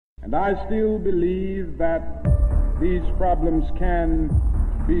And I still believe that these problems can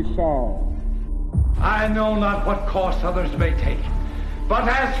be solved. I know not what course others may take, but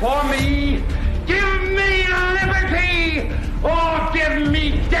as for me, give me liberty or give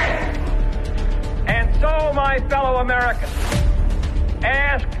me death. And so, my fellow Americans,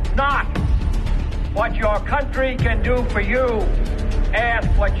 ask not what your country can do for you. Ask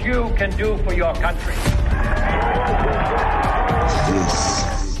what you can do for your country. This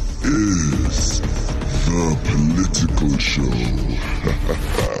is The Political Show.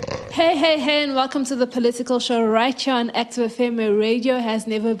 Hey, and welcome to The Political Show right here on Active FM, where radio has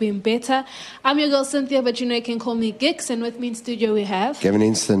never been better. I'm your girl Cynthia, but you know you can call me Gix, and with me in studio we have Gavin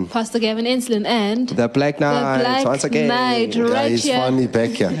Enston. Pastor Gavin Enston and The Black Knight. Once again. Knight, right he's here. finally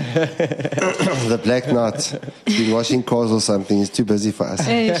back here. The Black Knight. He's been washing cars or something. He's too busy for us.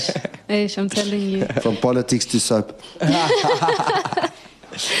 Eish, I'm telling you. From politics to soap.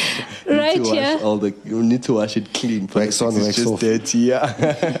 Right here. You need to wash it clean. Wax on, wax off. Dirty,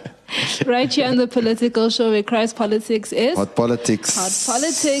 yeah. Right here on The Political Show, where Christ Politics is Hot Politics. Hot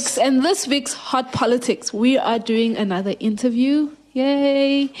Politics. And this week's Hot Politics, we are doing another interview.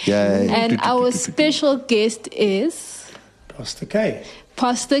 Yay. And our special guest is Pastor K.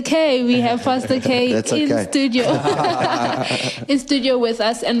 Pastor K. We have Pastor K in studio with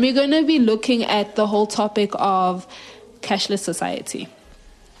us, and we're going to be looking at the whole topic of cashless society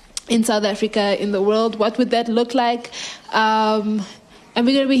in South Africa, in the world. What would that look like? And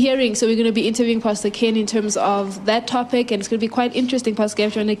we're going to be interviewing Pastor Ken in terms of that topic, and it's going to be quite interesting. Pastor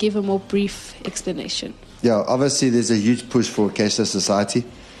Gav, do you want to give a more brief explanation? Yeah, obviously there's a huge push for a cashless society,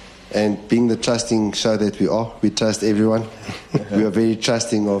 and being the trusting show that we trust everyone. We are very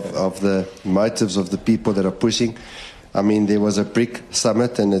trusting of the motives of the people that are pushing. I mean, there was a BRIC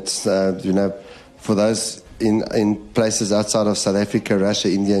summit, and it's, for those in places outside of South Africa, Russia,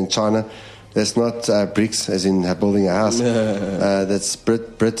 India, and China, that's not BRICS, as in building a house. That's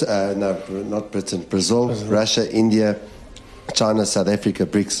not Britain, Brazil, Russia, India, China, South Africa,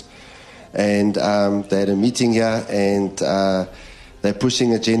 BRICS. And they had a meeting here, and they're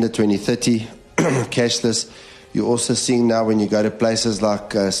pushing Agenda 2030, cashless. You're also seeing now when you go to places like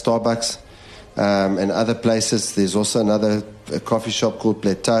Starbucks and other places, there's also another coffee shop called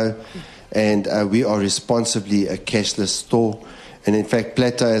Plateau. And we are responsibly a cashless store. And in fact,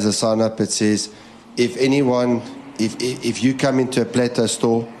 Plateau has a sign up that says, if you come into a Plateau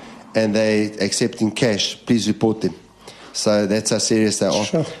store and they're accepting cash, please report them. So that's how serious they are.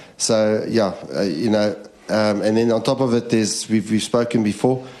 Sure. So, and then on top of it, we've spoken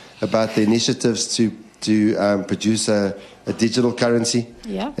before about the initiatives to produce a digital currency.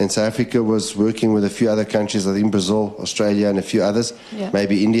 Yeah. And South Africa was working with a few other countries, I think Brazil, Australia, and a few others,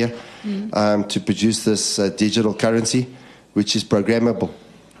 maybe India, to produce this digital currency, which is programmable.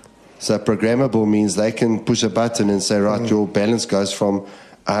 So programmable means they can push a button and say, right, your balance goes from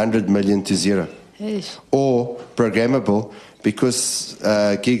 100 million to zero. Eish. Or programmable, because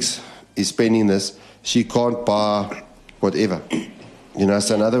Giggs is spending this, she can't buy whatever.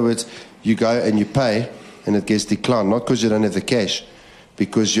 So in other words, you go and you pay, and it gets declined, not because you don't have the cash,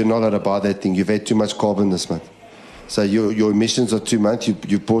 because you're not allowed to buy that thing. You've had too much carbon this month. So your emissions are too much.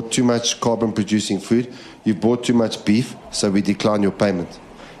 You bought too much carbon-producing food. You bought too much beef, so we decline your payment.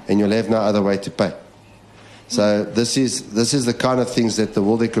 And you'll have no other way to pay. So this is the kind of things that the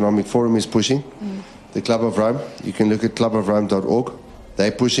World Economic Forum is pushing. The Club of Rome, you can look at clubofrome.org.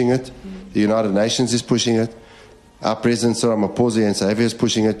 They're pushing it. The United Nations is pushing it. Our President Cyril Ramaphosa in South Africa is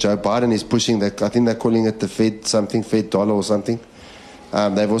pushing it. Joe Biden is pushing that. I think they're calling it the Fed dollar or something.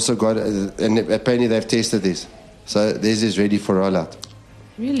 They've also got, and apparently they've tested this. So theirs is ready for rollout.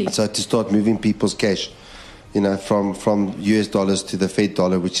 Really? So to start moving people's cash, from US dollars to the Fed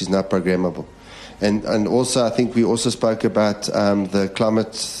dollar, which is now programmable. And also, I think we also spoke about the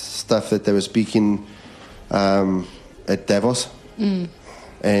climate stuff that they were speaking at Davos.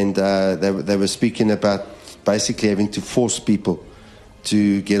 And they were speaking about basically having to force people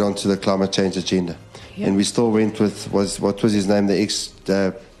to get onto the climate change agenda. Yep. And we still went with, what was his name, the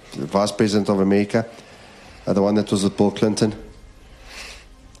ex-Vice President of America, the one that was with Bill Clinton.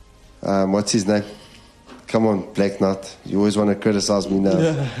 What's his name? Come on, Black Knight. You always want to criticize me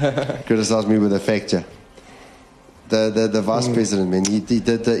now. Criticize me with a fact, yeah. The Vice President, man, he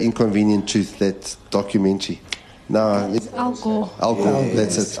did the Inconvenient Truth, that documentary. No, it's Al Gore. Al Gore,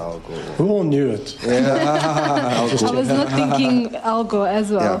 that's it. Al Gore. We all knew it. I was not thinking Al Gore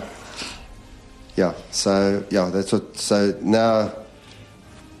as well. Yeah. So that's what. So now,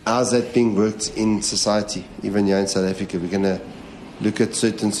 how's that being worked in society, even here in South Africa? We're going to look at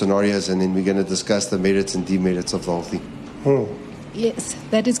certain scenarios, and then we're going to discuss the merits and demerits of the whole thing. Yes,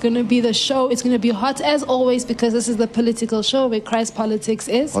 that is going to be the show. It's going to be hot as always because this is the political show where Christ Politics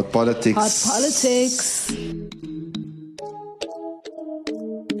is. Hot politics. Hot politics.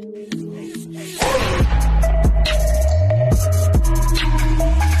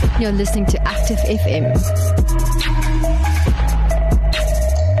 You're listening to Active FM.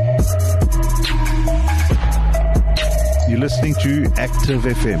 You're listening to Active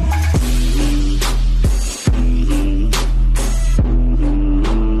FM.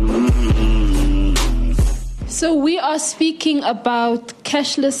 So we are speaking about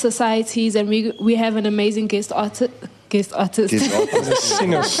cashless societies, and we have an amazing guest artist.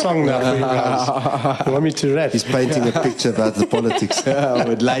 Sing a song now for you guys. You want me to rap? He's painting a picture about the politics. I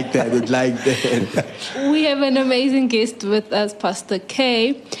would like that. We have an amazing guest with us, Pastor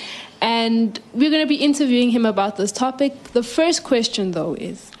K, and we're going to be interviewing him about this topic. The first question, though,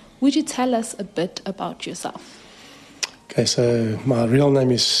 is, would you tell us a bit about yourself? Okay, so my real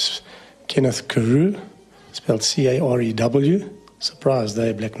name is Kenneth Carew, spelled C-A-R-E-W. Surprised,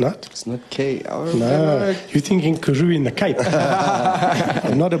 Black Nut. It's not K. No, you're thinking Carew in the Cape.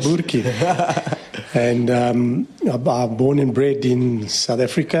 I'm not a Burki. And I'm born and bred in South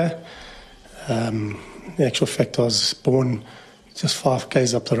Africa. The actual fact, I was born just 5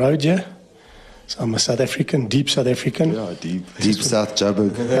 k's up the road here. So I'm a South African, deep South African. Yeah, deep South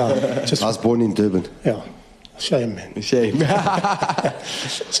Joburg. Yeah, I was born in Durban. Yeah. Shame, man. Shame.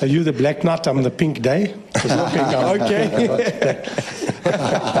 So you're the Black Nut, I'm the Pink Day. Okay.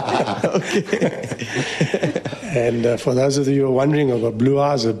 And for those of you who are wondering, I've got blue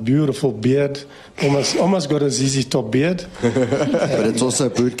eyes, a beautiful beard, almost got a ZZ Top beard. But it's also a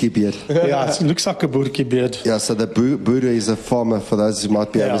Burki beard. Yeah, it looks like a Burki beard. Yeah, so the Buddha is a farmer for those who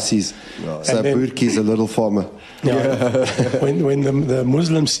might be overseas. Yeah. So Burki is a little farmer. Yeah. When the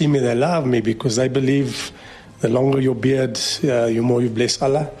Muslims see me, they love me because they believe the longer your beard, the more you bless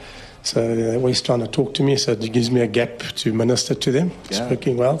Allah. So they're always trying to talk to me, so it gives me a gap to minister to them. It's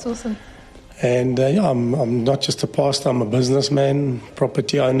working well. That's awesome. And I'm not just a pastor, I'm a businessman,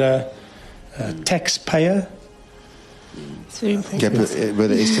 property owner, taxpayer. It's very important.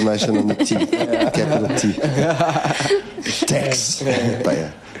 With an exclamation on the T. Capital T. Tax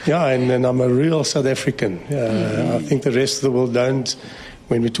payer. Yeah, and then I'm a real South African. I think the rest of the world don't.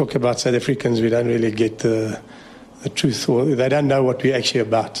 When we talk about South Africans, we don't really get the truth, or they don't know what we're actually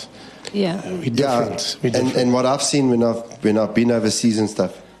about. Yeah. We're different. And what I've seen when I've been overseas and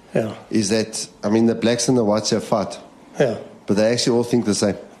stuff, is that, I mean, the blacks and the whites have fight. Yeah. But they actually all think the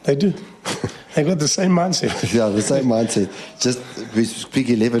same. They do. They got the same mindset. Yeah, the same mindset. Just we speak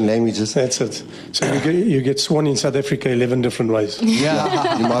 11 languages. That's it. So you get sworn in South Africa 11 different ways.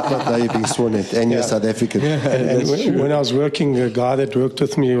 Yeah. You might not know you're being sworn at, and you're South African. Yeah. And when I was working, a guy that worked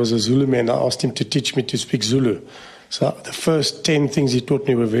with me, he was a Zulu man. I asked him to teach me to speak Zulu. So the first 10 things he taught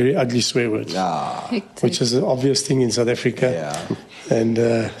me were very ugly swear words, which is an obvious thing in South Africa. Yeah. And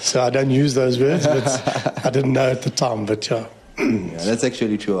so I don't use those words, but I didn't know at the time. But yeah, that's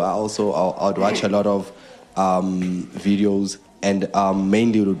actually true. I'd watch a lot of videos, and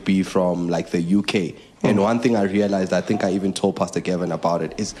mainly it would be from like the UK. And one thing I realized, I think I even told Pastor Gavin about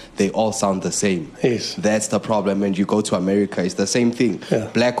it, is they all sound the same. Yes. That's the problem. And you go to America, it's the same thing. Yeah.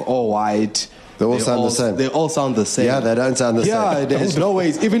 Black or white. They all sound the same. They all sound the same. Yeah, they don't sound the same. Yeah, there's no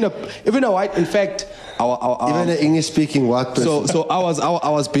ways. Even a white, in fact... even an English-speaking white person. So I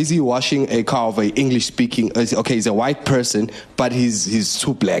was busy washing a car of an English-speaking. Okay, he's a white person, but he's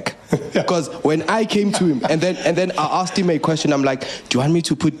too black. Because when I came to him and then I asked him a question, I'm like, "Do you want me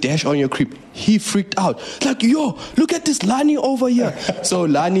to put dash on your crib?" He freaked out. Like, "Yo, look at this Lani over here." So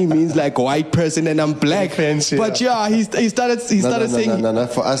Lani means like white person, and I'm black. Fancy, but he started saying. No.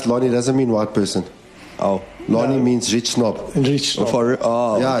 For us, Lani doesn't mean white person. Oh. Lani means rich snob. Rich snob.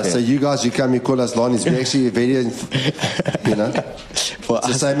 Okay. So you guys, you call us Lanis. We're actually very, you know. It's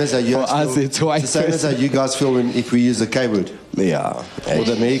the same as how you guys feel if we use the K word. Yeah. Or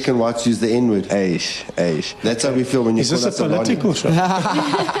the American whites use the N word. Aish. That's how we feel when you call us a Is this a political show?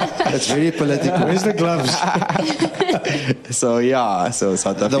 It's very political. Where's the gloves? So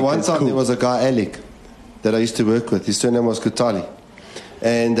South Africa. The one time there was a guy, Alec, that I used to work with. His surname was Kutali.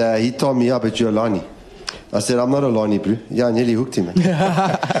 And he told me, but you're a Lani. I said, I'm not a Lani, bro. Yeah, I nearly hooked him. We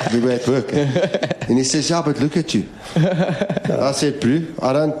were at work. And he says, but look at you. I said, bro,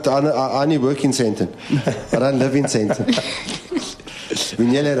 I only work in Sandton. I don't live in Sandton. We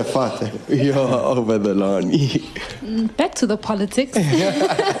nearly had a fight. You're over the Lani. Back to the politics.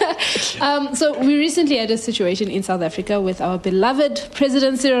 So we recently had a situation in South Africa with our beloved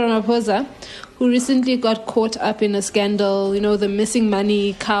President Cyril Ramaphosa, who recently got caught up in a scandal, the missing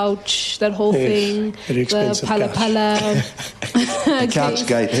money couch, that whole thing, very expensive the pala.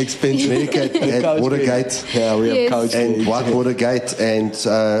 Couchgate, Expensive. Medicate had Watergate. Yeah, we have Yes. Couchgate. And Watergate,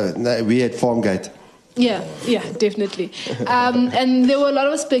 and we had Farmgate. Yeah, definitely. And there were a lot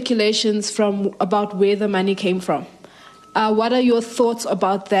of speculations about where the money came from. What are your thoughts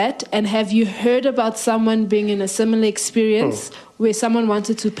about that? And have you heard about someone being in a similar experience where someone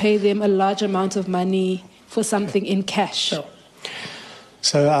wanted to pay them a large amount of money for something in cash?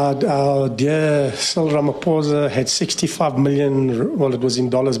 So our dear Cyril Ramaphosa had 65 million, well, it was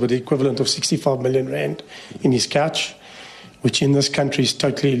in dollars, but the equivalent of 65 million rand in his couch, which in this country is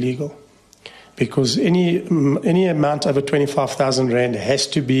totally illegal. Because any amount over 25,000 rand has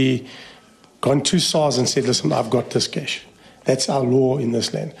to be gone to SARS and said, listen, I've got this cash. That's our law in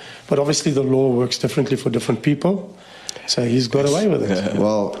this land. But obviously the law works differently for different people. So he's got away with it.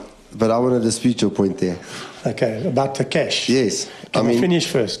 Well, but I want to dispute your point there. Okay, about the cash. Yes. Can I finish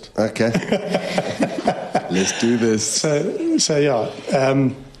first? Okay. Let's do this. So yeah.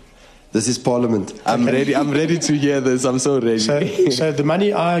 This is Parliament. I'm ready. I'm ready to hear this. I'm so ready. So the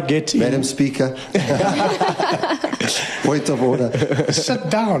money I get Madam Speaker. Point of order. Sit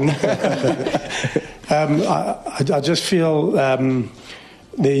down. I just feel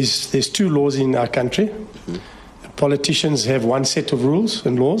there's two laws in our country. Politicians have one set of rules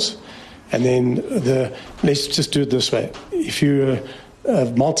and laws, and then let's just do it this way. If you're a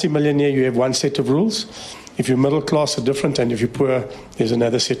multi-millionaire, you have one set of rules. If you're middle class, are different, and if you're poor, there's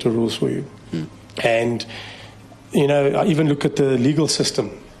another set of rules for you. And I even look at the legal system,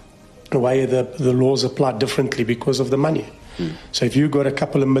 the way the laws apply differently because of the money. So if you've got a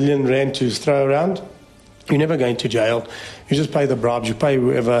couple of million rand to throw around, you're never going to jail. You just pay the bribes, you pay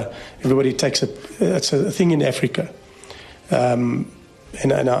whoever. Everybody takes it's a thing in Africa. And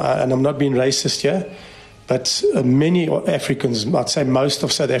I'm not being racist here, but many Africans, I'd say most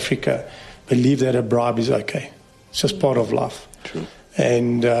of South Africa, believe that a bribe is okay. It's just part of life. True.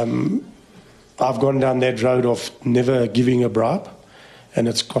 And I've gone down that road of never giving a bribe, and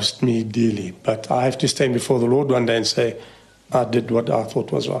it's cost me dearly. But I have to stand before the Lord one day and say, I did what I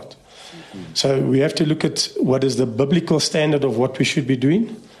thought was right. So we have to look at what is the biblical standard of what we should be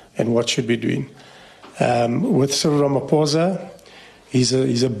doing and what should be doing. With Cyril Ramaphosa, he's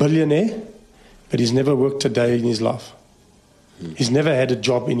a billionaire, but he's never worked a day in his life. He's never had a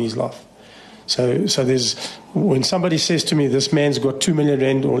job in his life. So there's, when somebody says to me, this man's got 2 million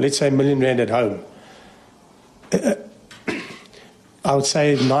rand, or let's say $1 million rand at home, I would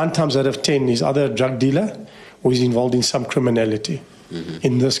say 9 times out of 10 he's either a drug dealer or he's involved in some criminality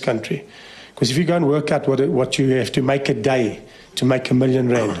in this country. Because if you go and work out what you have to make a day to make $1 million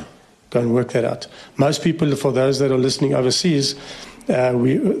rand, go and work that out. Most people, for those that are listening overseas,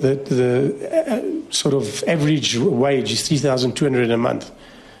 the sort of average wage is 3,200 a month,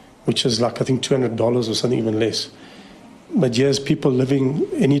 which is like, I think, $200 or something even less. But here's people living,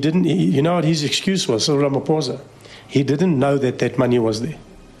 and you know what his excuse was, Cyril Ramaphosa? He didn't know that money was there.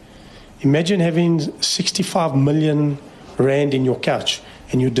 Imagine having 65 million rand in your couch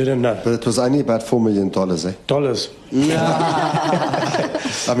and you didn't know. But it was only about $4 million, eh? Dollars.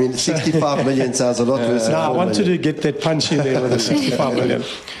 I mean, 65 million sounds a lot worse than No, I 4 wanted million. to get that punch in there with the 65 million.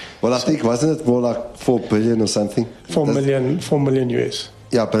 Well, I think, wasn't it more like 4 billion or something? 4 million US.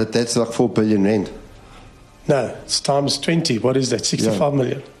 Yeah, but that's like 4 billion rand. No, it's times 20. What is that? 65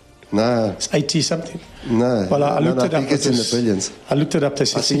 million. No. It's 80 something. No. Well, I looked it I up. think it's in the billions. I looked it up. They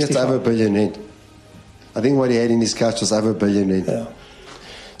said I think 65. it's over $1 billion rand. I think what he had in his couch was over $1 billion rand. Yeah.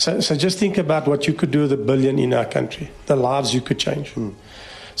 So just think about what you could do with $1 billion in our country, the lives you could change.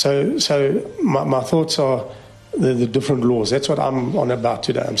 So my thoughts are the different laws. That's what I'm on about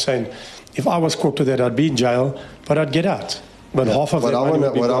today. I'm saying if I was caught with that, I'd be in jail, but I'd get out. But half of what that I money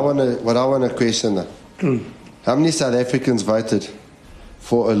would be gone. what I want to question though, how many South Africans voted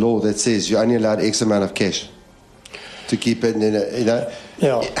for a law that says you're only allowed X amount of cash to keep it in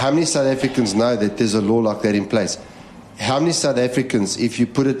Yeah. How many South Africans know that there's a law like that in place? How many South Africans, if you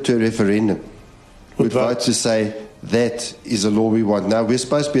put it to a referendum, would vote to say that is a law we want? Now, we're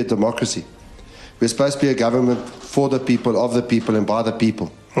supposed to be a democracy. We're supposed to be a government for the people, of the people, and by the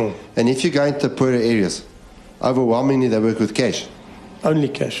people. And if you go into poorer areas, overwhelmingly they work with cash. Only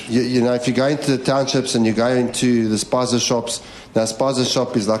cash. You know, if you go into the townships and you go into the spaza shops, now spaza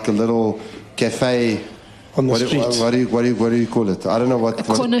shop is like a little cafe on the street. What do you call it? I don't know what. A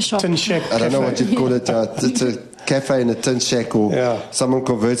corner shop. Tin shack. I don't know what you'd call it. It's a cafe in a tin shack, or someone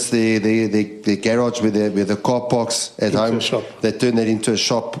converts their garage with the car parks at home. They turn that into a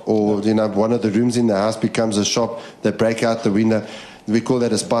shop, or you know, one of the rooms in the house becomes a shop. They break out the window. We call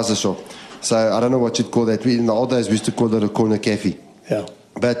that a spaza shop. So I don't know what you'd call that. In the old days, we used to call it a corner cafe. Yeah.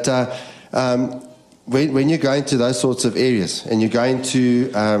 But when you go into those sorts of areas and you go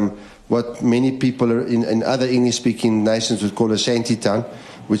into what many people are in other English-speaking nations would call a shanty town,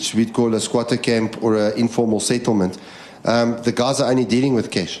 which we'd call a squatter camp or an informal settlement, the guys are only dealing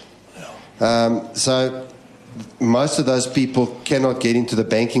with cash. So most of those people cannot get into the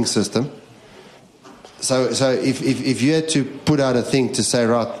banking system. So if you had to put out a thing to say,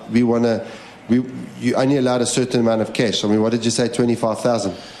 right, you only allowed a certain amount of cash. I mean, what did you say,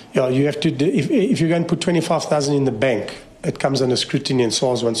 25,000? Yeah, you have to. If you're going to put 25,000 in the bank, it comes under scrutiny, and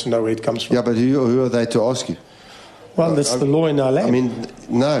SARS wants to know where it comes from. Yeah, but who are they to ask you? Well, that's the law in our land. I mean,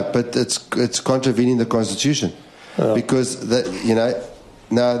 no, but it's contravening the Constitution, because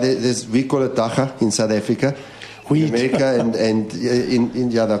now we call it dacha in South Africa, weed. In America, and in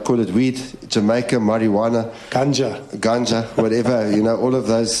India they call it weed. Jamaica, marijuana, ganja, whatever. All of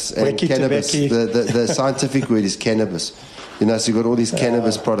those, and cannabis. The scientific word is cannabis. So you've got all these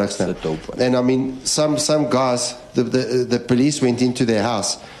cannabis products now. And I mean, some guys, the police went into their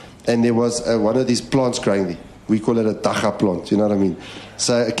house and there was one of these plants growing there. We call it a dacha plant, you know what I mean?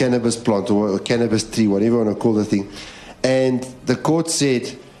 So a cannabis plant or a cannabis tree, whatever you want to call the thing. And the court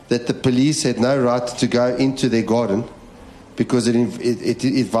said that the police had no right to go into their garden because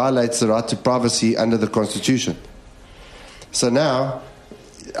it violates the right to privacy under the Constitution. So now,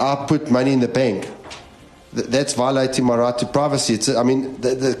 I put money in the bank. That's violating my right to privacy.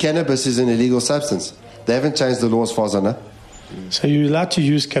 The cannabis is an illegal substance. They haven't changed the law as far as I know. So you're allowed to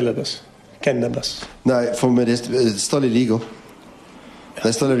use cannabis? No, for me, it's still illegal.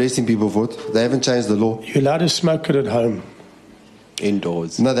 They're still arresting people for it. They haven't changed the law. You're allowed to smoke it at home?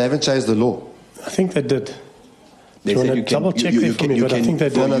 Indoors? No, they haven't changed the law. I think they did. They said you can, but I think they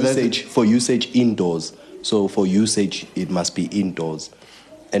did. For usage indoors. So for usage, it must be indoors.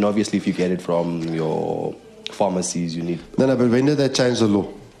 And obviously, if you get it from your pharmacies, you need... No, but when did they change the law?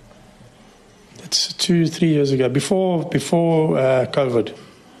 It's 2-3 years ago, before COVID.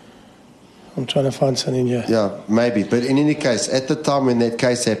 I'm trying to find something here. Yeah, maybe. But in any case, at the time when that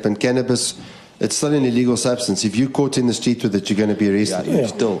case happened, cannabis, it's still an illegal substance. If you're caught in the street with it, you're going to be arrested. Yeah, you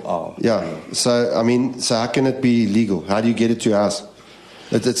still are. Yeah. So how can it be legal? How do you get it to your house?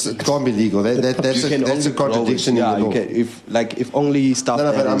 It can't be legal. That's a contradiction in the law. If only stuff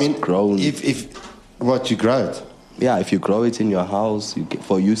is grown. If you grow it. Yeah, if you grow it in your house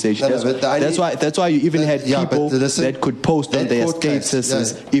for usage. That's why you even had people that could post on their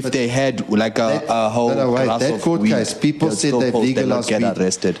statuses if they had a whole glass that of court weed. Case, people said they've legalized weed.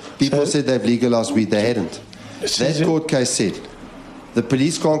 Arrested. People said they've legalized weed. They hadn't. That court case said the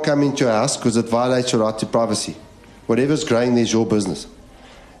police can't come into your house because it violates your right to privacy. Whatever's growing there is your business.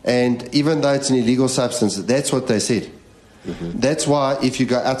 And even though it's an illegal substance, that's what they said. Mm-hmm. That's why if you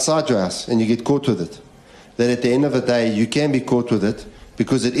go outside your house and you get caught with it, that at the end of the day you can be caught with it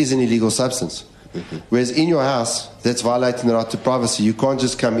because it is an illegal substance. Mm-hmm. Whereas in your house, that's violating the right to privacy. You can't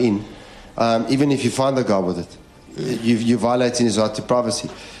just come in, even if you find the guy with it. Mm-hmm. You're violating his right to privacy.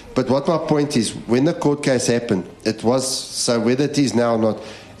 But what my point is, when the court case happened, it was, so whether it is now or not,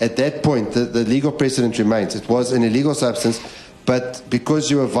 at that point, the legal precedent remains. It was an illegal substance, but because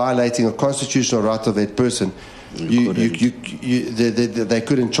you were violating a constitutional right of that person, they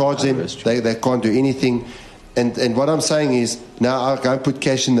couldn't charge them. They can't do anything. And what I'm saying is, now I go and put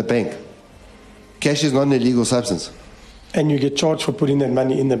cash in the bank. Cash is not an illegal substance. And you get charged for putting that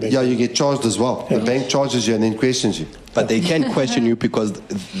money in the bank. Yeah, you get charged as well. Yeah. The bank charges you and then questions you. But they can't question you because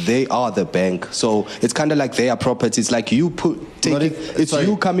they are the bank. So it's kind of like their property. It's like you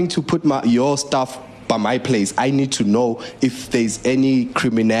you coming to put your stuff by my place. I need to know if there's any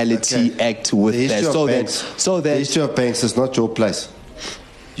criminality act with that. The issue of banks is not your place.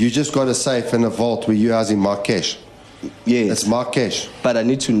 You just got a safe and a vault where you're housing my cash. Yes. It's my cash. But I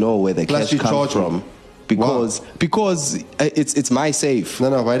need to know where the cash comes from. Because it's my safe.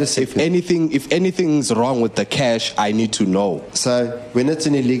 No, wait a second. If anything's wrong with the cash, I need to know. So when it's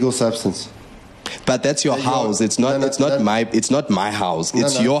an illegal substance. But that's your house. It's not my house.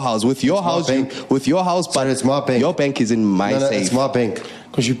 It's your house. With your house, but it's my bank. Your bank is in my safe. It's my bank.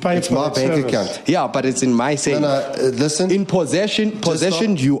 Because you pay for my bank account. Yeah, but it's in my safe. Listen. In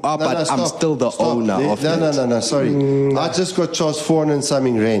possession you are, but I'm still the owner of it. No, sorry. I just got charged 400 and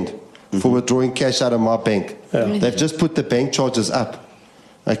something rand for withdrawing cash out of my bank. Yeah. They've just put the bank charges up.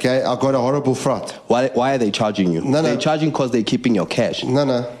 Okay, I got a horrible fraud. Why are they charging you? They're charging because they're keeping your cash.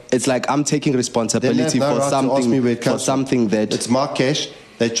 No. It's like I'm taking responsibility for something that... It's my cash,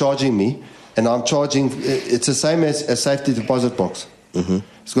 they're charging me, and I'm charging... It's the same as a safety deposit box. Mm-hmm.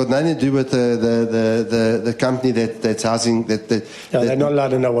 It's got nothing to do with the company that's housing... they're not allowed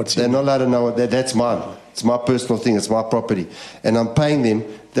to know what's in. They're not allowed to know that's mine. It's my personal thing. It's my property. And I'm paying them.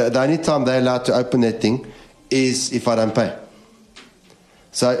 The only time they're allowed to open that thing is if I don't pay.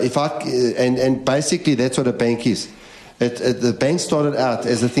 So if and basically that's what a bank is. The bank started out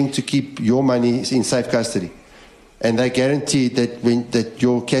as a thing to keep your money in safe custody. And they guaranteed that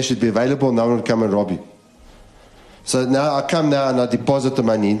your cash would be available, no one would come and rob you. So now I come now and I deposit the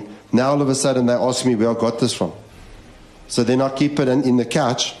money in. Now all of a sudden they ask me where I got this from. So then I keep it in the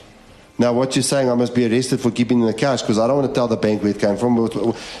couch. Now what you're saying, I must be arrested for keeping it in the couch because I don't want to tell the bank where it came from.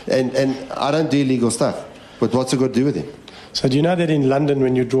 And I don't do illegal stuff. But what's it got to do with it? So do you know that in London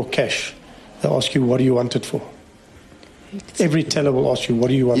when you draw cash, they ask you what do you want it for? Every teller will ask you what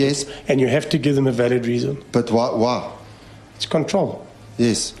do you want it for? And you have to give them a valid reason. But why? It's control.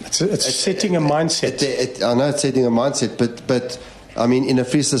 Yes. It's setting a mindset. I know it's setting a mindset, but I mean, in a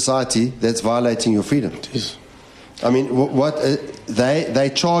free society, that's violating your freedom. It is. I mean,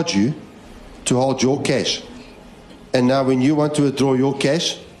 they charge you to hold your cash. And now when you want to withdraw your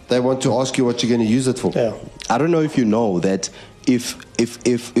cash, they want to ask you what you're going to use it for. Yeah. I don't know if you know that if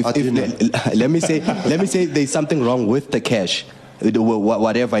let me say there's something wrong with the cash,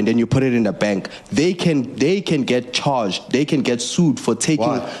 whatever, and then you put it in a bank, they can get charged, they can get sued for taking.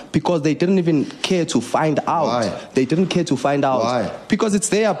 Why? Because they didn't even care to find out. Why? They didn't care to find out. Why? Because it's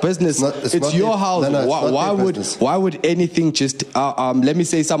their business. It's your house. No, why would anything just let me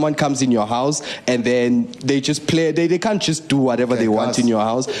say someone comes in your house and then they just play, they can't just do whatever they want in your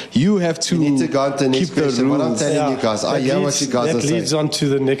house. You have to, you need to go on to the next question. What I'm telling you guys, I hear what you guys are saying. That leads on to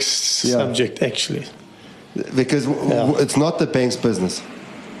the next subject actually. Because it's not the bank's business.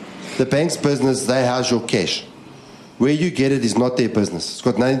 The bank's business, they house your cash. Where you get it is not their business. It's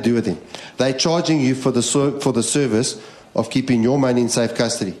got nothing to do with them. They're charging you for the service of keeping your money in safe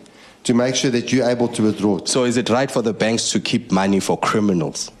custody to make sure that you're able to withdraw it. So is it right for the banks to keep money for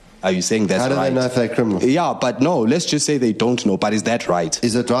criminals? Are you saying that's right? How do they know if they're criminal? Yeah, but no, let's just say they don't know. But is that right?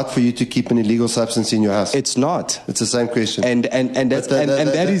 Is it right for you to keep an illegal substance in your house? It's not. It's the same question. And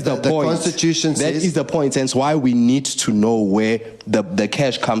that is the point. The Constitution says... That is the point, and it's why we need to know where the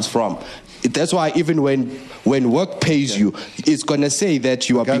cash comes from. That's why even when work pays you, it's going to say that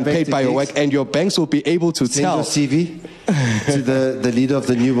you are being paid by your work, and your banks will be able to tell. Send your CV to the leader of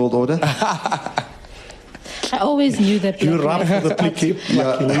the New World Order. I always knew that. You run for the plicky.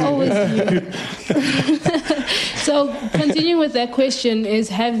 I always knew. So, continuing with that question is: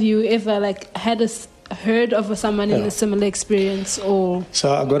 have you ever heard of someone in a similar experience, or?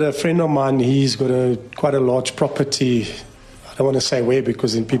 So I got a friend of mine. He's got quite a large property. I don't want to say where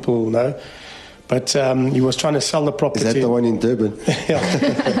because then people know. But he was trying to sell the property. Is that the one in Durban?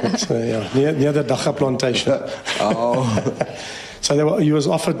 Yeah. So near the Dacha plantation. Oh. So he was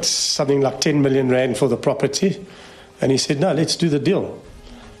offered something like 10 million rand for the property. And he said, no, let's do the deal.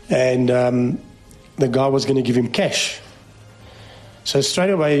 And the guy was going to give him cash. So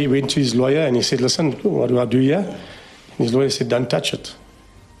straight away he went to his lawyer and he said, listen, what do I do here? And his lawyer said, don't touch it.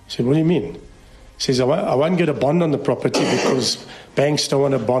 He said, what do you mean? He says, I won't get a bond on the property because banks don't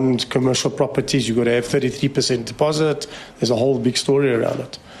want to bond commercial properties. You've got to have 33% deposit. There's a whole big story around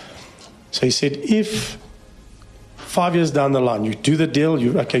it. So he said, if 5 years down the line, you do the deal,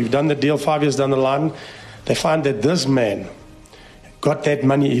 you've done the deal, 5 years down the line, they find that this man got that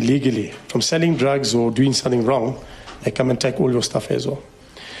money illegally from selling drugs or doing something wrong, they come and take all your stuff as well.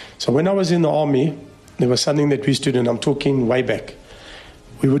 So when I was in the army, there was something that we used to do, and I'm talking way back.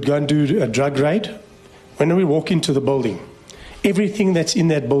 We would go and do a drug raid. When we walk into the building, everything that's in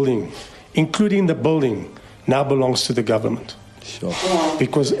that building, including the building, now belongs to the government. Sure.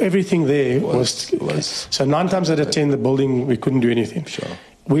 Because everything there was so 9 times out of 10 the building we couldn't do anything. Sure.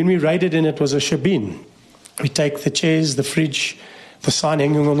 When we raided in, it was a shebeen. We take the chairs, the fridge, the sign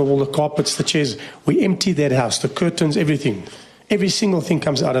hanging on the wall, the carpets, the chairs. We empty that house, the curtains, everything. Every single thing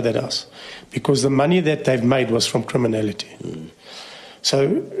comes out of that house because the money that they've made was from criminality. So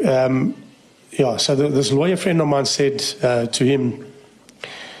this lawyer friend of mine said to him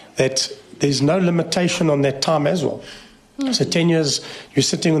that there's no limitation on that time as well. So 10 years, you're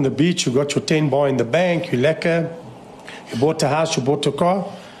sitting on the beach, you got your 10 bar in the bank, you lacquer, you bought a house, you bought a car.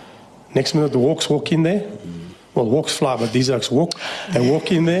 Next minute, the Hawks walk in there. Well, Hawks fly, but these Hawks walk. They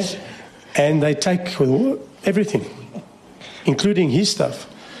walk in there, and they take everything, including his stuff.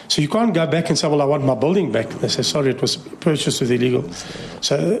 So you can't go back and say, well, I want my building back. They say, sorry, it was purchased with illegal.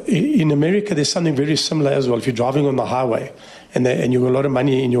 So in America, there's something very similar as well. If you're driving on the highway, and you've got a lot of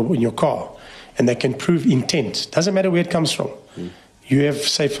money in your car, and they can prove intent. Doesn't matter where it comes from. You have,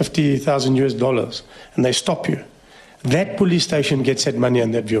 say, $50,000, and they stop you. That police station gets that money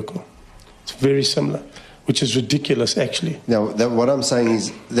on that vehicle. It's very similar, which is ridiculous, actually. Now, what I'm saying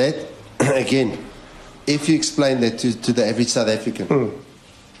is that, again, if you explain that to the average South African,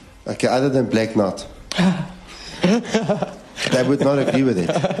 okay, other than Black Knot, they would not agree with it.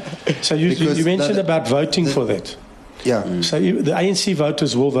 So you mentioned about voting for that. Yeah. So the ANC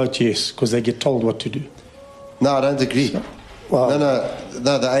voters will vote yes because they get told what to do. No, I don't agree. So, no,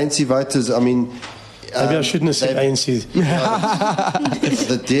 the ANC voters, I mean... maybe I shouldn't have said ANC.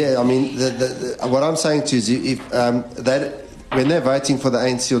 What I'm saying to you is when they're voting for the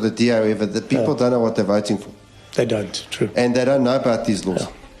ANC or the DA or whatever, the people don't know what they're voting for. They don't, true. And they don't know about these laws. Yeah.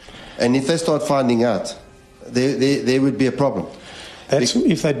 And if they start finding out, there would be a problem.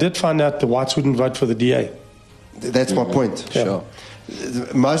 If they did find out, the whites wouldn't vote for the DA. That's my point. Yeah. Sure.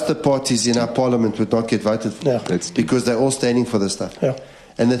 Most of the parties in our parliament would not get voted for. Yeah. Because they're all standing for this stuff. Yeah.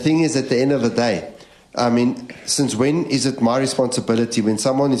 And the thing is, at the end of the day, I mean, since when is it my responsibility when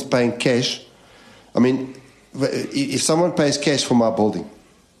someone is paying cash? I mean, if someone pays cash for my building,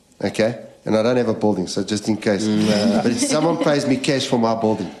 okay, and I don't have a building, so just in case, but if someone pays me cash for my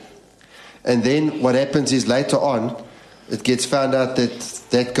building, and then what happens is later on, it gets found out that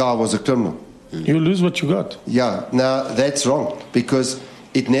that guy was a criminal. You lose what you got. Yeah, now that's wrong because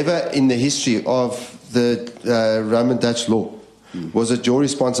it never in the history of the Roman Dutch law was it your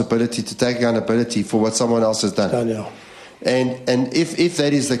responsibility to take accountability for what someone else has done. And if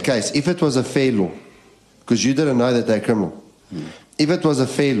that is the case, if it was a fair law, because you didn't know that they're criminal, if it was a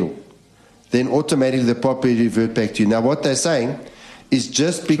fair law, then automatically the property revert back to you. Now what they're saying is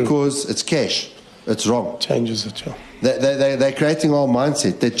just because it's cash, it's wrong. Changes it, yeah. They're creating a whole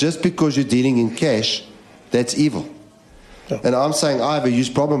mindset that just because you're dealing in cash, that's evil. Yeah. And I'm saying I have a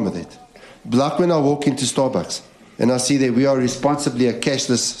huge problem with it. Like when I walk into Starbucks and I see that we are responsibly a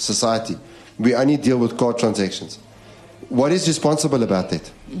cashless society. We only deal with card transactions. What is responsible about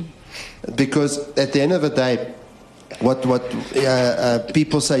that? Because at the end of the day, what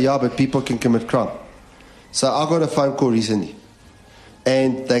people say, yeah, but people can commit crime. So I got a phone call recently,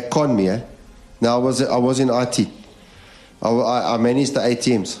 and they conned me. Now I was in IT. I managed the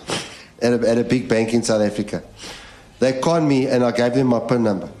ATMs at a big bank in South Africa. They conned me, and I gave them my PIN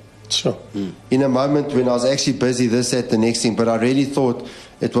number. Sure. In a moment when I was actually busy, this, that, the next thing, but I really thought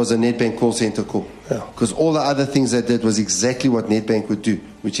it was a Nedbank call center call. Because all the other things they did was exactly what Nedbank would do,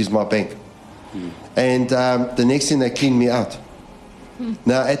 which is my bank. And the next thing, they cleaned me out.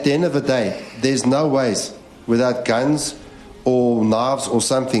 Now, at the end of the day, there's no ways without guns or knives or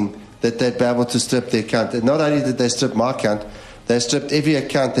something that they'd be able to strip their account. And not only did they strip my account, they stripped every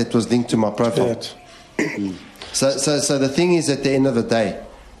account that was linked to my profile. So the thing is, at the end of the day,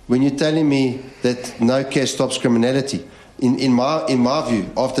 when you're telling me that no cash stops criminality, in my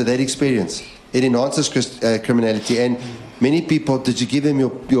view, after that experience, it enhances criminality. And many people, did you give them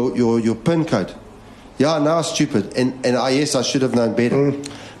your PIN code? Yeah, now it's stupid. And yes, I should have known better.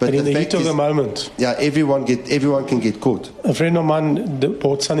 But in the heat of the moment, yeah, everyone can get caught. A friend of mine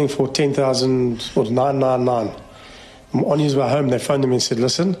bought something for 10,000 or 999. On his way home, they phoned him and said,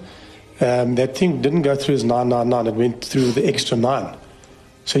 "Listen, that thing didn't go through as 999; it went through the extra 9."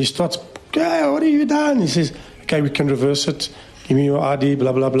 So he starts, "Okay, what have you done?" He says, "Okay, we can reverse it. Give me your ID,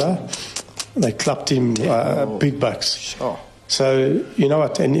 blah blah blah." They clapped him big bucks. Sure. So you know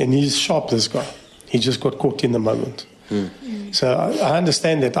what? And he's sharp, this guy. He just got caught in the moment. So I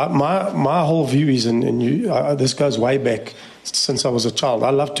understand that. My whole view is, and this goes way back since I was a child.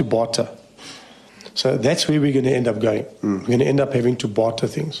 I love to barter. So that's where we're going to end up going. We're going to end up having to barter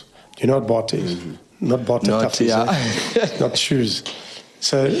things. Do you know what barter is? Not barter toughies, not shoes.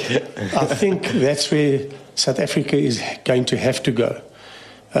 So I think that's where South Africa is going to have to go.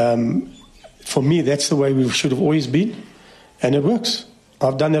 For me, that's the way we should have always been, and it works.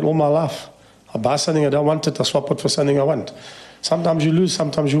 I've done that all my life. I buy something, I don't want it, I swap it for something I want. Sometimes you lose,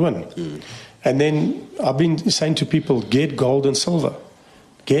 sometimes you win. And then I've been saying to people, get gold and silver.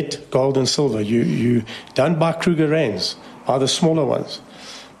 Get gold and silver. You don't buy Kruger Rands, buy the smaller ones.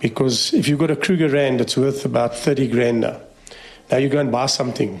 Because if you've got a Kruger Rand, it's worth about 30 grand now. Now you go and buy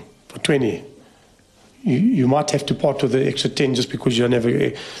something for 20. You might have to part with the extra 10 just because you don't have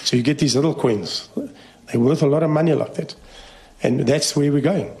a... So you get these little coins. They're worth a lot of money like that. And that's where we're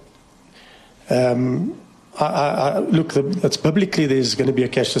going. Look, it's biblically there's going to be a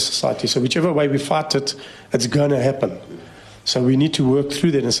cashless society. So whichever way we fight it, it's going to happen. So we need to work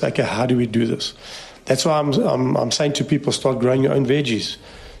through that and say, okay, how do we do this? That's why I'm saying to people, start growing your own veggies.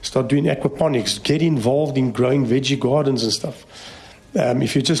 Start doing aquaponics. Get involved in growing veggie gardens and stuff.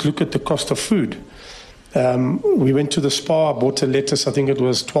 If you just look at the cost of food. We went to the Spa, I bought a lettuce, I think it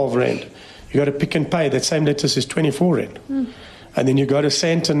was 12 Rand. You got to Pick and Pay, that same lettuce is 24 Rand. And then you go to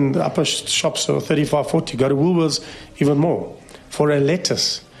Sandton, the upper shops are 35, 40. You go to Woolworths, even more. For a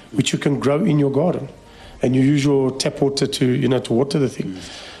lettuce, which you can grow in your garden. and you use your tap water to water the thing.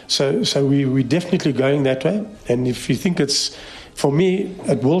 So we're definitely going that way. And if you think for me,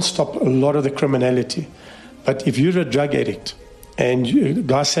 it will stop a lot of the criminality. But if you're a drug addict and a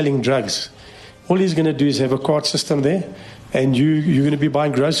guy selling drugs, all he's going to do is have a card system there, and you're going to be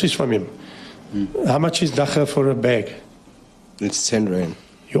buying groceries from him. How much is dacha for a bag? It's 10 rand.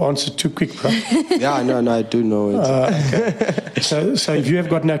 You answered too quick, bro. Yeah, no, I do know it. Okay. So if you have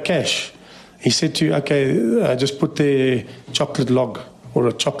got no cash, he said to you, okay, just put the chocolate log or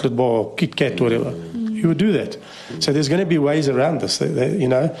a chocolate bar or Kit Kat or whatever. You would do that. So there's going to be ways around this.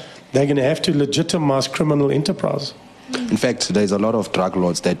 They're going to have to legitimize criminal enterprise. In fact, there's a lot of drug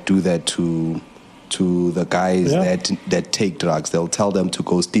lords that do that to the guys that take drugs. They'll tell them to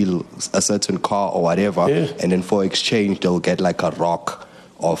go steal a certain car or whatever, and then for exchange, they'll get like a rock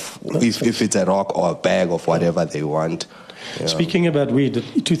if it's a rock or a bag of whatever they want. Yeah. Speaking about weed,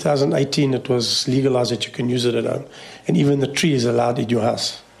 in 2018 it was legalized that you can use it at home, and even the tree is allowed in your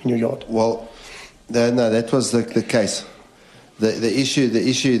house, in your yard. Well, no, that was the case. The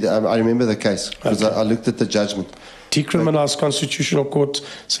issue. I remember the case because I looked at the judgment. Decriminalised Constitutional Court,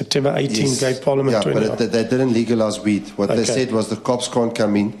 September 18, gave Parliament 20 but they didn't legalise weed. What they said was the cops can't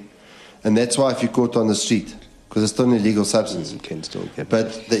come in, and that's why if you're caught on the street, because it's still an illegal substance. You can still get.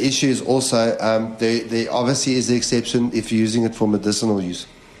 But the issue is also there obviously is the exception if you're using it for medicinal use,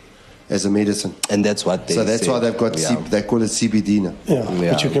 as a medicine. And that's what they. So that's why they've got they call it CBD now.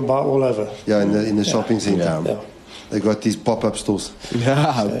 Yeah, which you can buy all over. Yeah, in the shopping centre. Yeah. They got these pop-up stores.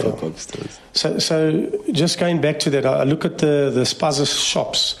 Pop-up stores. So just going back to that, I look at the spaza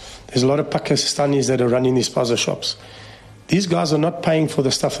shops. There's a lot of Pakistanis that are running these spaza shops. These guys are not paying for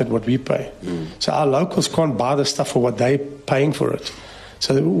the stuff that what we pay. So our locals can't buy the stuff for what they're paying for it.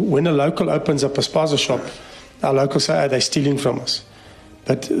 So when a local opens up a spaza shop, our locals say, they're stealing from us.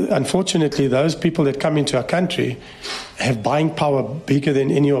 But unfortunately, those people that come into our country have buying power bigger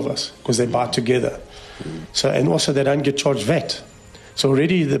than any of us because they buy together. So, and also they don't get charged VAT. So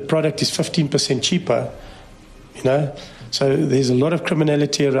already the product is 15% cheaper, So there's a lot of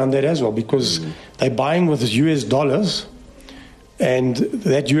criminality around that as well because they're buying with US dollars, and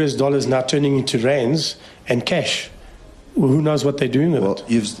that US dollar is now turning into rands and cash. Who knows what they're doing with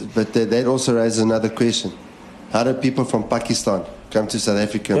it? But that also raises another question. How do people from Pakistan come to South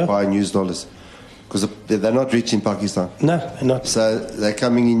Africa and buy US dollars? Because they're not rich in Pakistan. No, they're not. So they're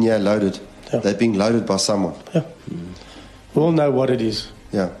coming in here loaded. Yeah. They're being loaded by someone. Yeah. We all know what it is.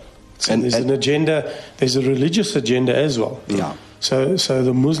 Yeah. So there's an agenda, there's a religious agenda as well. Yeah. So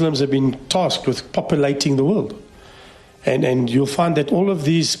the Muslims have been tasked with populating the world. And you'll find that all of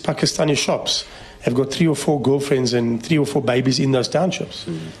these Pakistani shops have got 3 or 4 girlfriends and 3 or 4 babies in those townships.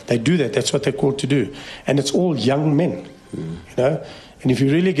 They do that. That's what they're called to do. And it's all young men, And if you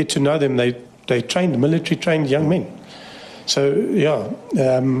really get to know them, they trained, military-trained young men. So,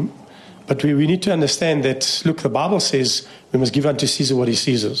 but we need to understand that, look, the Bible says we must give unto Caesar what is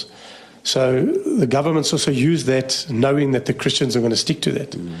Caesar's. So the governments also use that, knowing that the Christians are going to stick to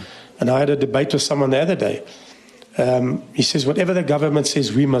that. And I had a debate with someone the other day. He says, whatever the government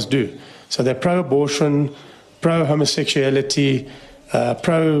says, we must do. So they're pro-abortion, pro-homosexuality,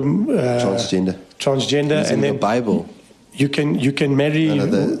 transgender. It's in the Bible. You can marry...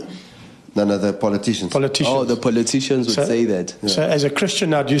 None of the politicians. Oh, the politicians would say that. Yeah. So as a Christian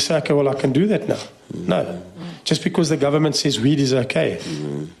now, do you say, okay, well, I can do that now? No. Just because the government says weed is okay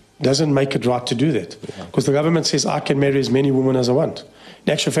doesn't make it right to do that. Because the government says I can marry as many women as I want.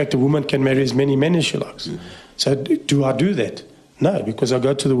 In actual fact, a woman can marry as many men as she likes. So do I do that? No, because I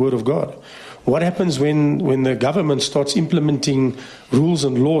go to the Word of God. What happens when the government starts implementing rules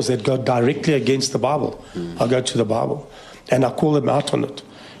and laws that go directly against the Bible? I go to the Bible and I call them out on it.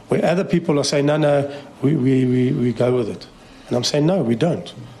 Where other people are saying, no, we go with it. And I'm saying, no, we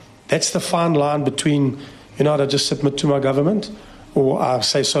don't. That's the fine line between, I just submit to my government, or I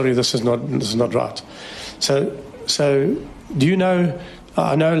say, sorry, this is not right. So do you know,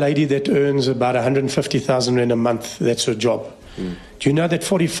 I know a lady that earns about 150,000 rand a month. That's her job. Do you know that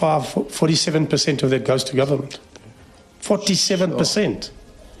 47% of that goes to government? 47%.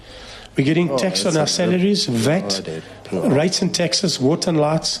 We're getting tax on our salaries, VAT, rates and taxes, water and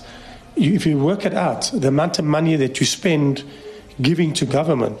lights. If you work it out, the amount of money that you spend giving to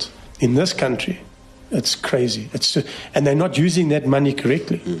government in this country, it's crazy. And they're not using that money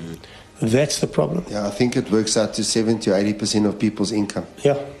correctly. That's the problem. Yeah, I think it works out to 70 or 80% of people's income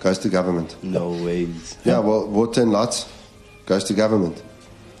goes to government. No ways. Yeah, well, water and lights goes to government.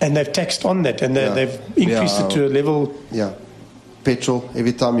 And they've taxed on that, and they've increased it to a level... Yeah. Petrol,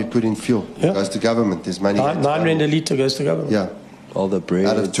 every time you put in fuel, goes to government. There's money. 9 rand a litre goes to government. Yeah. All the bread.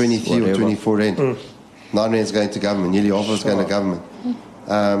 Out of 23 or 24 rand. 9 rands going to government, nearly half of it's going to government.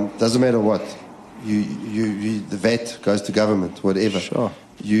 Doesn't matter what. The VAT goes to government, whatever. Sure.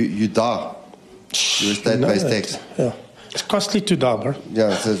 You die. You're a state-based tax. Yeah. It's costly to die, bro.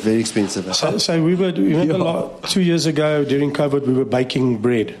 Yeah, so it's very expensive. So we remember 2 years ago during COVID, we were baking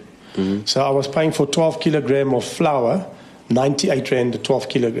bread. Mm-hmm. So I was paying for 12 kilogram of flour, 98 rand a 12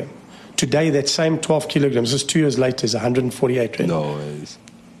 kilogram. Today, that same 12 kilograms, just 2 years later, is 148 rand. No ways.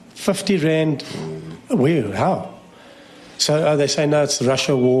 50 rand. Where? How? So they say, no, it's the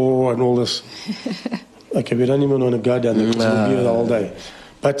Russia war and all this. Okay, we don't even want to go down there because we'll be here the whole day.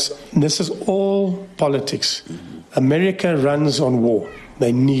 But this is all politics. America runs on war.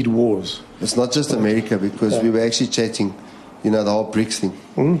 They need wars. It's not just America, because we were actually chatting, the whole BRICS thing.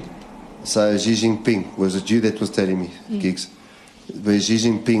 So Xi Jinping, was it you that was telling me, Gigs? Where Xi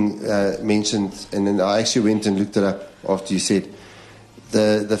Jinping mentioned, and then I actually went and looked it up after you said,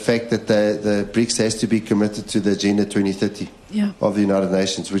 the fact that the BRICS has to be committed to the Agenda 2030 of the United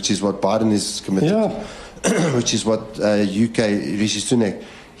Nations, which is what Biden is committed to, which is what UK, Rishi Sunak,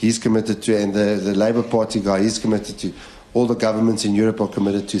 he's committed to, and the Labour Party guy, he's committed to. All the governments in Europe are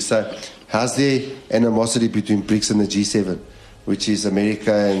committed to. So how's there animosity between BRICS and the G7, which is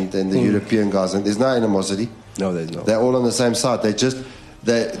America and the European guys? And there's no animosity. No, there's not. They're all on the same side.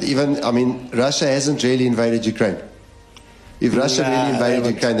 Russia hasn't really invaded Ukraine. If Russia really invaded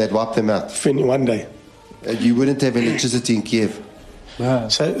Ukraine, they'd wipe them out. One day. You wouldn't have electricity in Kiev. Yeah.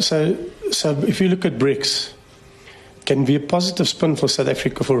 So if you look at BRICS, it can be a positive spin for South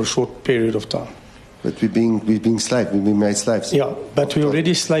Africa for a short period of time. But we're being slaves. We've been made slaves. Yeah, but we're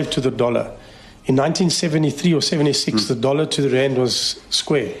already slave to the dollar. In 1973 or 76, the dollar to the rand was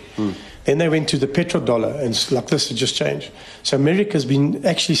square. Then they went to the petrodollar, and like this, it just changed. So America's been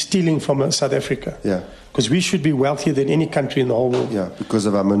actually stealing from South Africa. Yeah. Because we should be wealthier than any country in the whole world. Yeah, because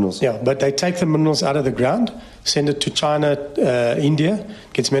of our minerals. Yeah, but they take the minerals out of the ground, send it to China, India,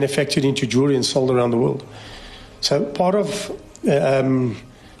 gets manufactured into jewelry and sold around the world. So part of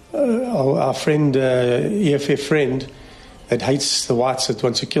our friend, EFF friend, that hates the whites, that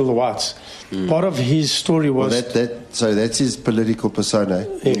wants to kill the whites, part of his story was... So that's his political persona.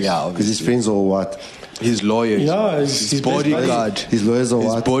 Yes. Yeah, because his friends are all white. His lawyers. Yeah, his bodyguard. His lawyers are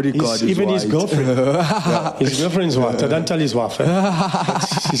white. His bodyguard is even white. his girlfriend. His girlfriend's white. I don't tell his wife.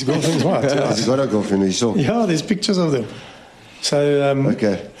 His girlfriend's white. Yeah. Has he got a girlfriend? Are you sure? Yeah, there's pictures of them. So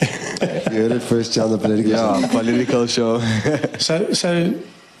okay. You heard it first on the political show. Yeah, political show. So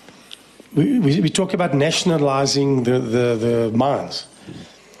we talk about nationalizing the mines.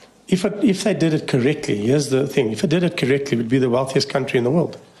 If they did it correctly, here's the thing: if they did it correctly, we'd be the wealthiest country in the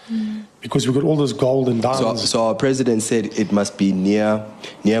world. Because we've got all this gold and diamonds. So our president said it must be near.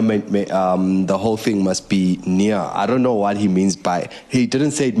 The whole thing must be near. I don't know what he means by. He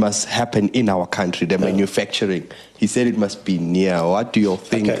didn't say it must happen in our country, the manufacturing. He said it must be near. What do you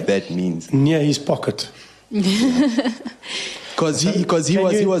think that means? Near his pocket. Because he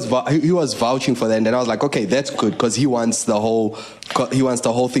was vouching for that, and then I was like, okay, that's good, because he wants the whole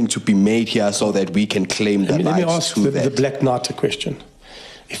thing to be made here so that we can claim the rights. Let me ask the Black Knight a question.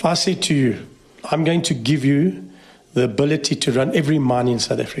 If I say to you, I'm going to give you the ability to run every mine in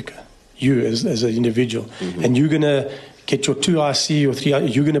South Africa, you as an individual, and you're going to get your 2IC or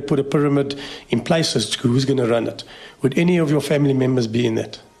 3IC, you're going to put a pyramid in place as to who's going to run it. Would any of your family members be in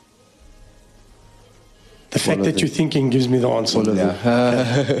that? The fact that you're thinking gives me the answer.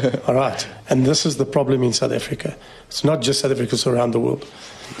 Okay. All right. And this is the problem in South Africa. It's not just South Africa, it's around the world.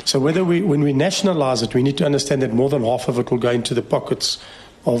 So when we nationalize it, we need to understand that more than half of it will go into the pockets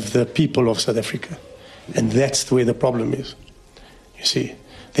of the people of South Africa. And that's where the problem is. You see,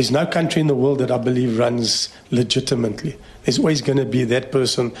 there's no country in the world that I believe runs legitimately. There's always going to be that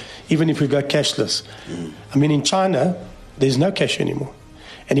person, even if we go cashless. I mean, in China, there's no cash anymore.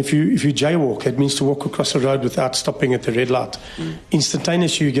 And if you jaywalk, it means to walk across the road without stopping at the red light.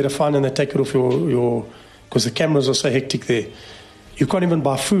 Instantaneously, you get a fine and they take it off your because the cameras are so hectic there. You can't even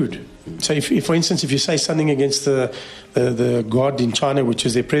buy food. So if for instance, if you say something against the god in China, which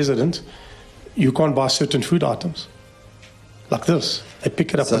is their president, you can't buy certain food items. Like this. They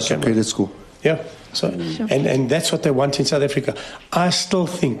pick it up on camera. Credit score. Yeah. So, and that's what they want in South Africa. I still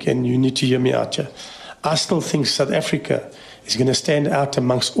think, and you need to hear me out here, I still think South Africa is going to stand out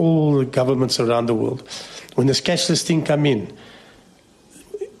amongst all the governments around the world. When this cashless thing come in,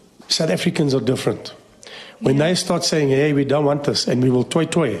 South Africans are different. When they start saying, hey, we don't want this, and we will toy,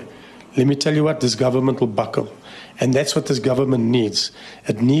 let me tell you what, this government will buckle. And that's what this government needs.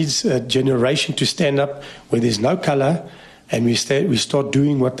 It needs a generation to stand up where there's no color, and we start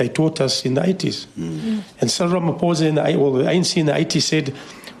doing what they taught us in the 80s. And Cyril Ramaphosa the ANC in the 80s said,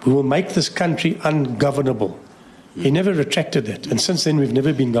 We will make this country ungovernable. He never retracted that. And since then, we've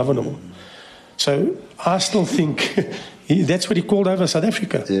never been governable. So I still think that's what he called over South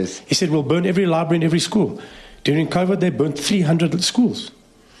Africa. Yes. He said, we'll burn every library in every school. During COVID, they burnt 300 schools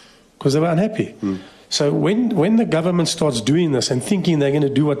because they were unhappy. So when the government starts doing this and thinking they're going to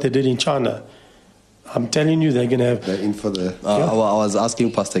do what they did in China, I'm telling you, they're going to have... They're in for the... I was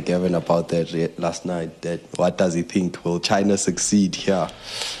asking Pastor Gavin about that last night. That what does he think? Will China succeed here?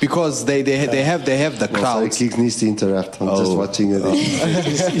 Because they have the crowd. So needs to interrupt. I'm just watching it.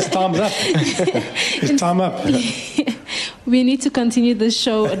 His time's up. His time up. We need to continue the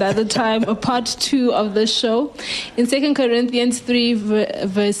show another time, a part 2 of the show. In 2 Corinthians 3,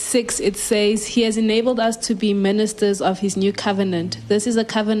 verse 6, it says, He has enabled us to be ministers of His new covenant. This is a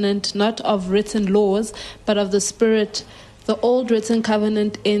covenant not of written laws, but of the Spirit. The old written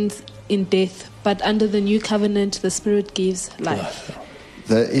covenant ends in death, but under the new covenant, the Spirit gives life.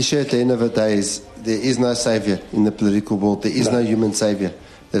 The issue at the end of the day is there is no savior in the political world. There is no human savior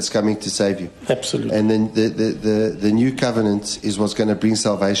that's coming to save you. Absolutely. And then the new covenant is what's going to bring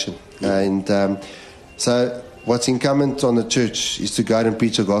salvation. So what's incumbent on the church is to go out and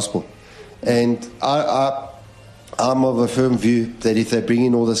preach the gospel. And I'm of a firm view that if they bring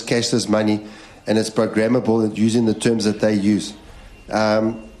in all this cashless money and it's programmable and using the terms that they use,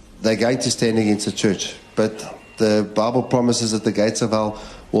 they're going to stand against the church. But the Bible promises that the gates of hell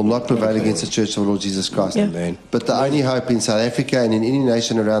will not prevail against the church of the Lord Jesus Christ. Yeah. But the only hope in South Africa and in any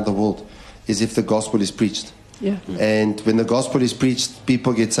nation around the world is if the gospel is preached. Yeah. And when the gospel is preached,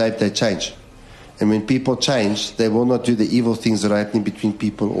 people get saved, they change. And when people change, they will not do the evil things that are happening between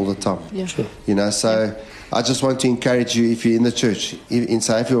people all the time. Yeah. Sure. You know, so I just want to encourage you, if you're in the church, in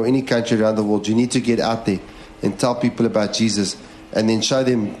South Africa or any country around the world, you need to get out there and tell people about Jesus and then show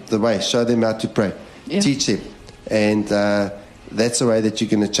them the way, show them how to pray, teach them. And that's the way that you're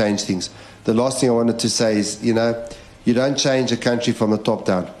going to change things. The last thing I wanted to say is, you know, you don't change a country from the top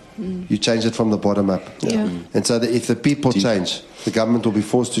down. You change it from the bottom up. Yeah. And so that if the people change, the government will be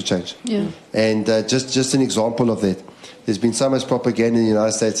forced to change. Yeah. And just an example of that, there's been so much propaganda in the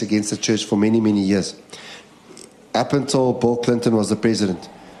United States against the church for many, many years. Up until Bill Clinton was the president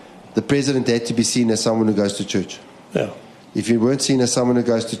had to be seen as someone who goes to church. Yeah. If you weren't seen as someone who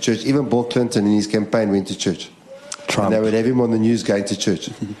goes to church, even Bill Clinton in his campaign went to church. And they would have him on the news going to church.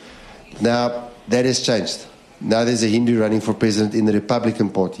 Now, that has changed. Now there's a Hindu running for president in the Republican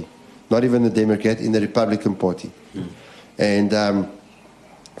Party. Not even the Democrat, in the Republican Party. And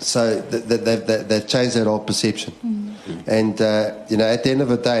so they've changed that whole perception. And, you know, at the end of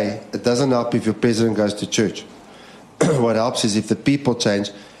the day, it doesn't help if your president goes to church. What helps is if the people change,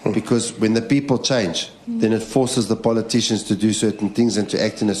 because when the people change, then it forces the politicians to do certain things and to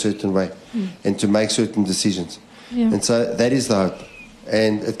act in a certain way and to make certain decisions. Yeah. And so that is the hope.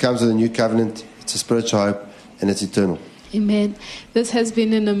 And it comes with a new covenant. It's a spiritual hope, and it's eternal. Amen. This has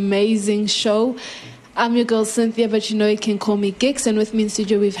been an amazing show. I'm your girl Cynthia, but you know you can call me Gix. And with me in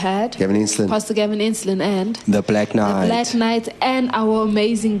studio we've had Gavin Inslin, Pastor Gavin Inslin, and The Black Knight. The Black Knight, and our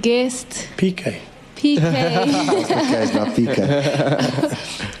amazing guest PK. PK is not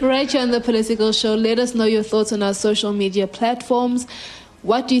PK. Right here on The Political Show, let us know your thoughts on our social media platforms.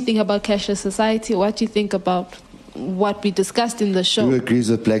 What do you think about cashless society? What do you think about what we discussed in the show? Who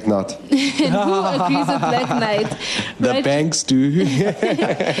agrees with Black Knight? And who agrees with Black Knight? The banks do.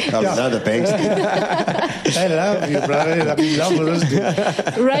 No, the banks do. I love you, brother. I love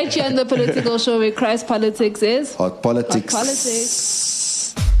us. Right here on The Political Show, where Christ politics is Hot politics. Hot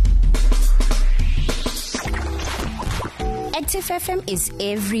politics. Active FM is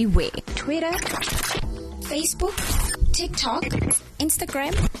everywhere. Twitter, Facebook, TikTok,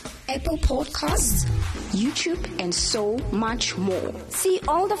 Instagram, Apple Podcasts, YouTube, and so much more. See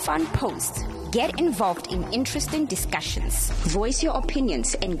all the fun posts. Get involved in interesting discussions. Voice your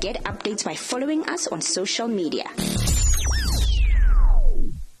opinions and get updates by following us on social media.